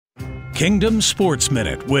Kingdom Sports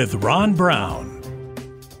Minute with Ron Brown.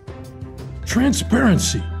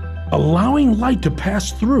 Transparency, allowing light to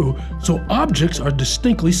pass through so objects are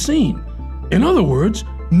distinctly seen. In other words,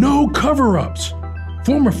 no cover-ups.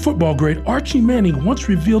 Former football great Archie Manning once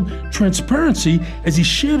revealed transparency as he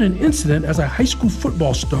shared an incident as a high school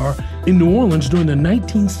football star in New Orleans during the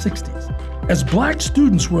 1960s. As black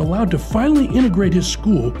students were allowed to finally integrate his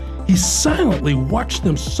school, he silently watched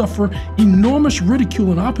them suffer enormous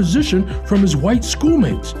ridicule and opposition from his white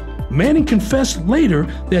schoolmates. Manning confessed later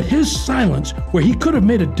that his silence, where he could have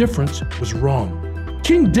made a difference, was wrong.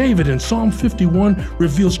 King David in Psalm 51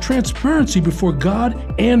 reveals transparency before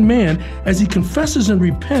God and man as he confesses and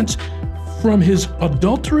repents from his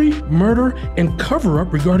adultery, murder, and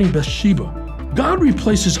cover-up regarding Bathsheba. God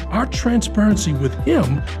replaces our transparency with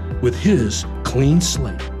him with his clean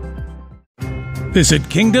slate. Visit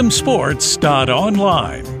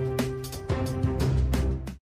kingdomsports.online.